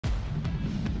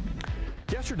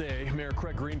Yesterday, Mayor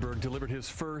Craig Greenberg delivered his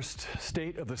first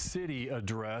State of the City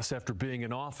address after being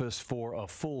in office for a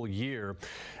full year.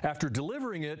 After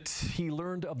delivering it, he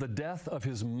learned of the death of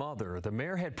his mother. The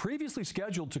mayor had previously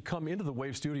scheduled to come into the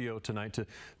WAVE studio tonight to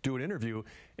do an interview,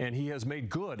 and he has made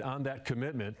good on that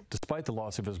commitment despite the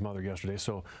loss of his mother yesterday.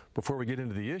 So before we get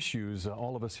into the issues,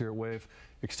 all of us here at WAVE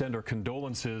extend our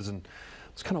condolences, and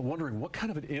I was kind of wondering, what kind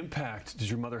of an impact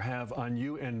does your mother have on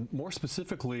you, and more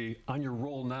specifically on your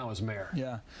role now as mayor?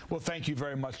 Yeah, well, thank you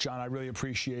very much, John. I really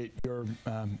appreciate your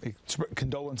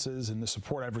condolences and the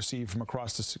support I've received from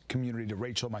across this community to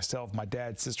Rachel, myself, my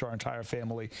dad, sister, our entire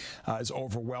family is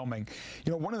overwhelming.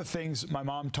 You know, one of the things my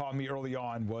mom taught me early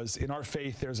on was in our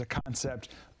faith there's a concept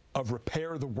of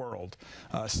repair the world,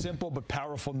 a simple but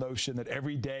powerful notion that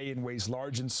every day in ways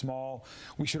large and small,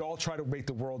 we should all try to make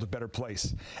the world a better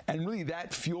place. And really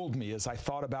that fueled me as I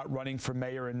thought about running for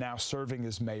mayor and now serving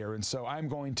as mayor. And so I'm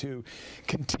going to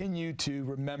continue to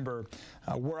remember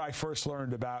where I first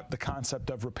learned about the concept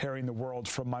of repairing the world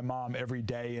from my mom every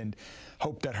day, and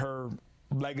hope that her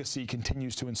legacy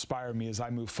continues to inspire me as I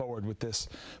move forward with this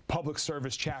public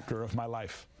service chapter of my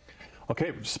life.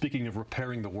 Okay, speaking of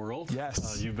repairing the world,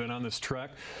 yes, you've been on this trek.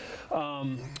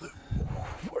 When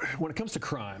it comes to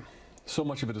crime, so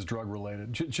much of it is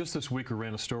drug-related. Just this week we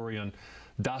ran a story on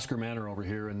Dosker Manor over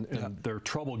here, and their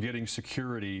trouble getting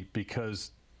security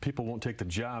because people won't take the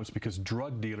jobs because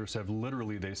drug dealers have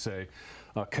literally, they say,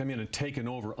 come in and taken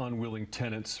over unwilling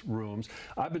tenants' rooms.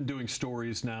 I've been doing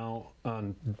stories now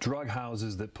on drug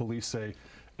houses that police say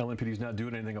LMPD is not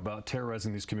doing anything about,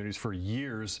 terrorizing these communities for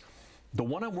years. The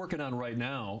one I'm working on right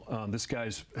now, this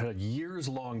guy's had a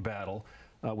years-long battle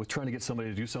with trying to get somebody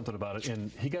to do something about it, and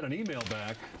he got an email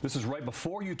back. This is right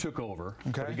before you took over.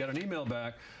 Okay. He got an email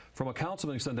back from a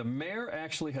councilman who said the mayor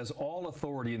actually has all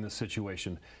authority in this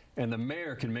situation, and the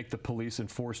mayor can make the police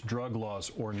enforce drug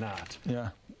laws or not.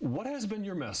 Yeah. What has been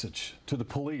your message to the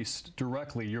police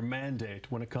directly, your mandate,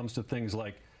 when it comes to things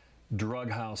like drug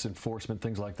house enforcement,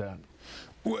 things like that?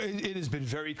 Well, it has been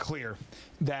very clear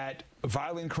that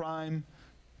violent crime,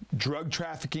 drug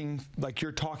trafficking, like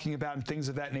you're talking about, and things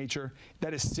of that nature,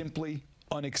 that is simply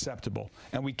unacceptable,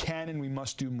 and we can and we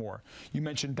must do more. You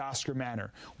mentioned Dosker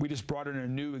Manor. We just brought in a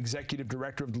new executive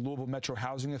director of the Louisville Metro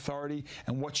Housing Authority,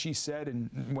 and what she said,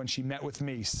 and when she met with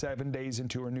me 7 days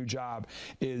into her new job,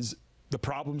 is the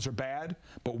problems are bad,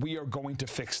 but we are going to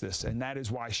fix this, and that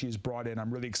is why she is brought in. I'm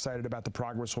really excited about the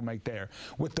progress we'll make there.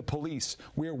 With the police,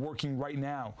 we are working right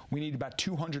now. We need about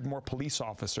 200 more police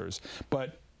officers,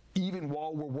 but even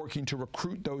while we're working to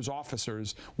recruit those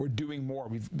officers, we're doing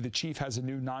more. The chief has a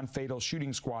new non-fatal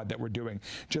shooting squad that we're doing.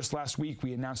 Just last week,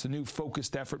 we announced a new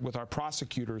focused effort with our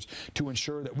prosecutors to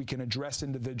ensure that we can address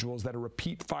individuals that are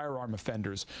repeat firearm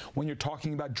offenders. When you're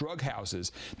talking about drug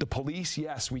houses, the police,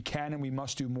 yes, we can and we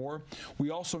must do more. We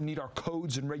also need our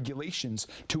codes and regulations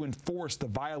to enforce the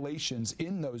violations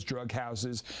in those drug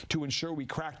houses to ensure we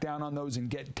crack down on those and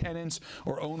get tenants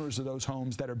or owners of those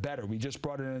homes that are better. We just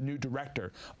brought in a new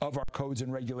director of our Codes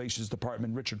and Regulations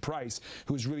Department, Richard Price,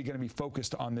 who's really going to be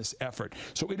focused on this effort.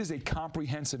 So it is a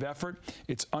comprehensive effort.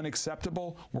 It's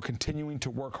unacceptable. We're continuing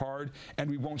to work hard, and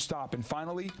we won't stop. And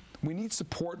finally, we need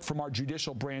support from our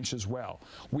judicial branch as well.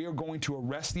 We are going to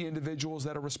arrest the individuals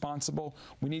that are responsible.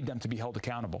 We need them to be held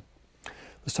accountable.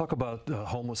 Let's talk about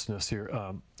homelessness here.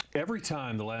 Every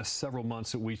time the last several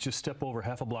months that we just step over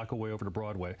half a block away over to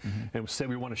Broadway and say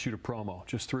we want to shoot a promo,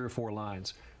 just 3 or 4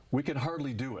 lines, we can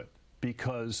hardly do it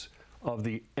because of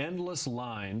the endless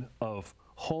line of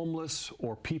homeless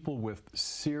or people with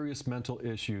serious mental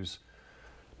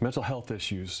health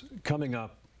issues coming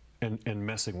up and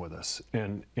messing with us.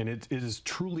 And it is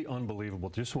truly unbelievable,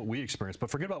 just what we experience.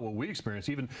 But forget about what we experience.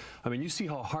 Even, I mean, you see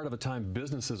how hard of a time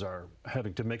businesses are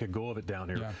having to make a go of it down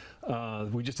here. Yeah.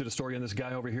 We just did a story on this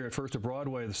guy over here at First of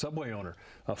Broadway, the Subway owner,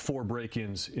 4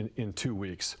 break-ins in 2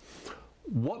 weeks.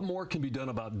 What more can be done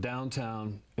about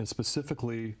downtown, and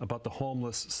specifically about the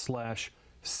homeless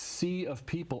 / sea of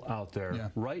people out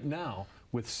there right now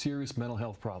with serious mental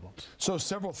health problems? So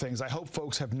several things. I hope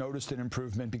folks have noticed an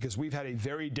improvement, because we've had a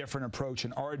very different approach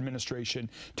in our administration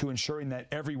to ensuring that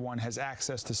everyone has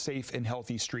access to safe and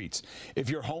healthy streets. If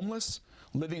you're homeless,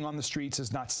 living on the streets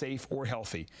is not safe or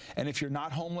healthy. And if you're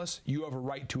not homeless, you have a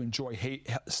right to enjoy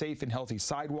safe and healthy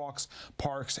sidewalks,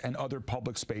 parks, and other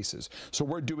public spaces. So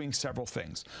we're doing several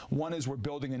things. One is we're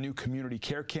building a new community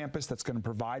care campus that's going to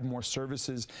provide more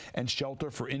services and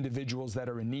shelter for individuals that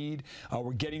are in need.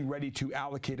 We're getting ready to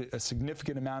allocate a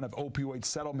significant amount of opioid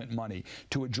settlement money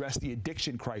to address the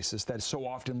addiction crisis that so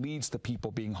often leads to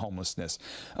people being homeless.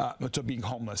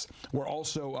 We're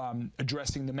also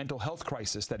addressing the mental health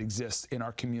crisis that exists in in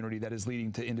our community that is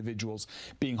leading to individuals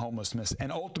being homeless.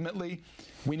 And ultimately,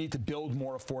 we need to build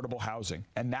more affordable housing.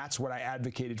 And that's what I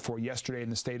advocated for yesterday in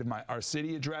the State of our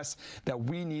City address, that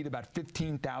we need about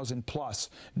 15,000 plus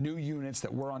new units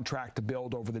that we're on track to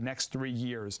build over the next 3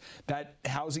 years. That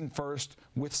housing first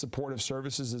with supportive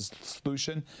services is the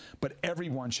solution, but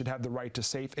everyone should have the right to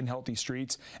safe and healthy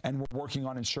streets. And we're working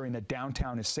on ensuring that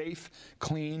downtown is safe,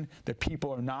 clean, that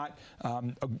people are not,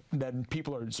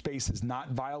 space is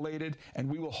not violated, and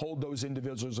we will hold those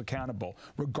individuals accountable.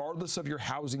 Regardless of your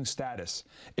housing status,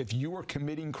 if you are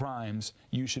committing crimes,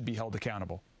 you should be held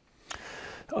accountable.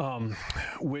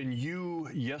 When you,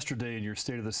 yesterday in your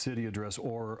State of the City address,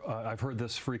 or I've heard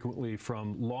this frequently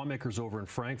from lawmakers over in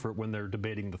Frankfurt when they're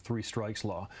debating the 3 strikes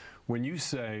law, when you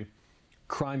say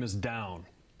crime is down,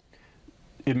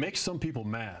 it makes some people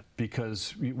mad,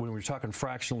 because when we're talking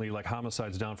fractionally, like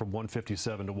homicides down from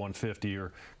 157 to 150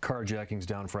 or carjackings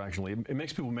down fractionally, it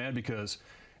makes people mad because,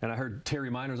 and I heard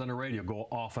Terry Miners on the radio go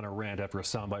off on a rant after a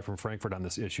soundbite from Frankfurt on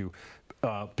this issue,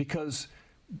 because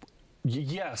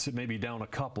yes, it may be down a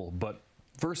couple, but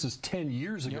versus 10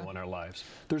 years ago in our lives,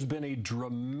 there's been a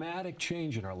dramatic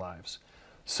change in our lives.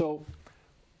 So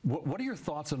what are your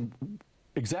thoughts on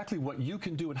exactly what you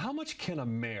can do, and how much can a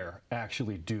mayor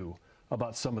actually do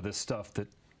about some of this stuff that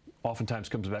oftentimes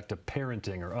comes back to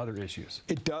parenting or other issues?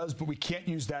 It does, but we can't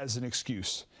use that as an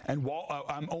excuse. And while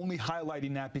I'm only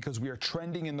highlighting that because we are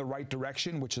trending in the right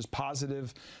direction, which is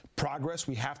positive progress,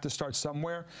 we have to start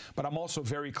somewhere. But I'm also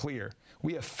very clear,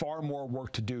 we have far more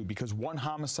work to do, because one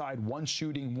homicide, one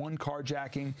shooting, one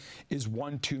carjacking is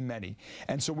one too many.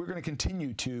 And so we're going to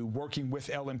continue to working with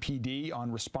LMPD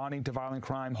on responding to violent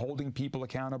crime, holding people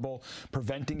accountable,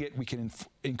 preventing it. We can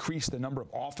increase the number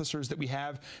of officers that we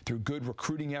have through good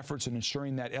recruiting efforts and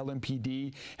ensuring that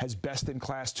LMPD has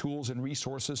best-in-class tools and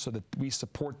resources so that we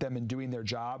support them in doing their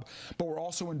job. But we're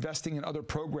also investing in other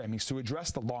programmings to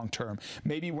address the long term.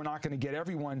 Maybe we're not going to get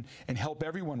everyone and help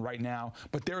everyone right now,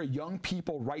 but there are young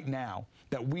people right now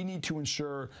that we need to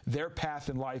ensure their path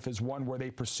in life is one where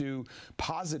they pursue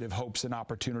positive hopes and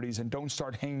opportunities and don't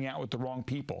start hanging out with the wrong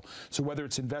people. So whether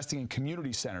it's investing in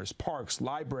community centers, parks,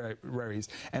 libraries,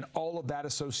 and all of that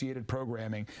associated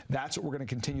programming, that's what we're going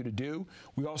to continue to do.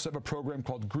 We also have a program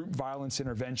called Group Violence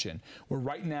Intervention, where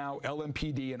right now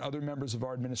LMPD and other members of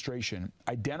our administration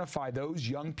identify those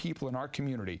young people in our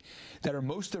community that are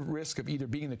most at risk of either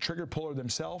being the trigger puller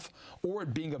themselves or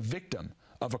being a victim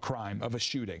of a crime, of a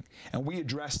shooting. And we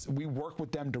work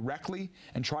with them directly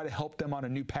and try to help them on a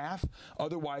new path.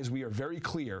 Otherwise, we are very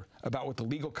clear about what the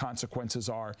legal consequences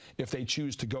are if they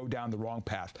choose to go down the wrong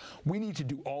path. We need to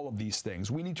do all of these things.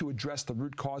 We need to address the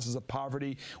root causes of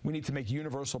poverty. We need to make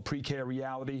universal pre-K a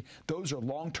reality. Those are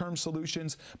long-term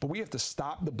solutions, but we have to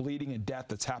stop the bleeding and death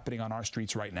that's happening on our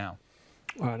streets right now.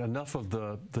 All right, enough of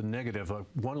the negative.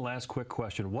 One last quick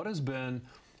question. What has been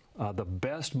the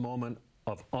best moment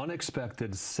of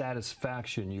unexpected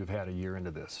satisfaction you've had a year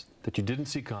into this that you didn't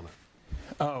see coming?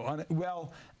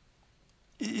 Well,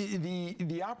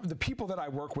 the people that I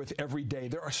work with every day,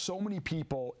 there are so many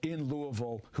people in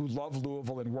Louisville who love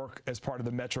Louisville and work as part of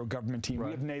the Metro government team.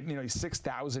 Right. We have nearly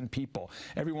 6,000 people,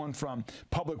 everyone from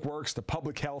public works to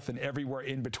public health and everywhere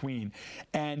in between.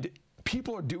 And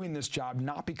people are doing this job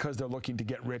not because they're looking to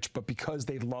get rich, but because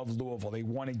they love Louisville. They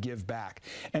want to give back.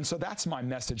 And so that's my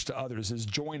message to others, is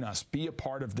join us, be a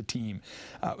part of the team.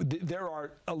 There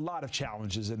are a lot of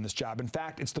challenges in this job. In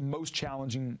fact, it's the most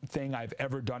challenging thing I've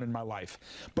ever done in my life.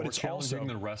 But it's challenging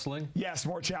than wrestling? Yes,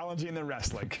 more challenging than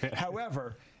wrestling. Okay.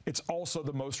 However, it's also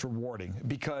the most rewarding,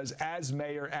 because as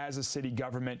mayor, as a city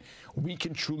government, we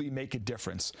can truly make a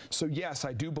difference. So yes,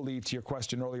 I do believe, to your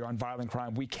question earlier on violent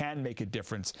crime, we can make a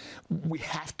difference. We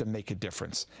have to make a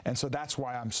difference. And so that's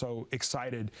why I'm so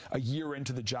excited a year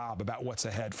into the job about what's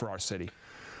ahead for our city.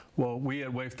 Well, we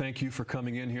at WAVE thank you for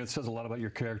coming in here. It says a lot about your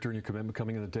character and your commitment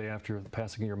coming in the day after the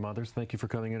passing of your mothers. Thank you for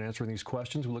coming in and answering these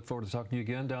questions. We look forward to talking to you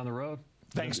again down the road.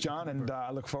 Thanks, John, and I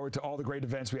look forward to all the great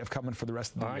events we have coming for the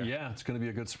rest of the year. Yeah, it's going to be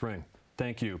a good spring.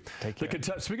 Thank you. Take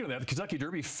care. Speaking of that, the Kentucky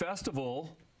Derby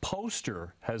Festival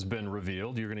poster has been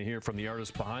revealed. You're going to hear from the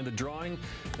artist behind the drawing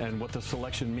and what the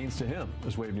selection means to him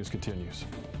as WAVE News continues.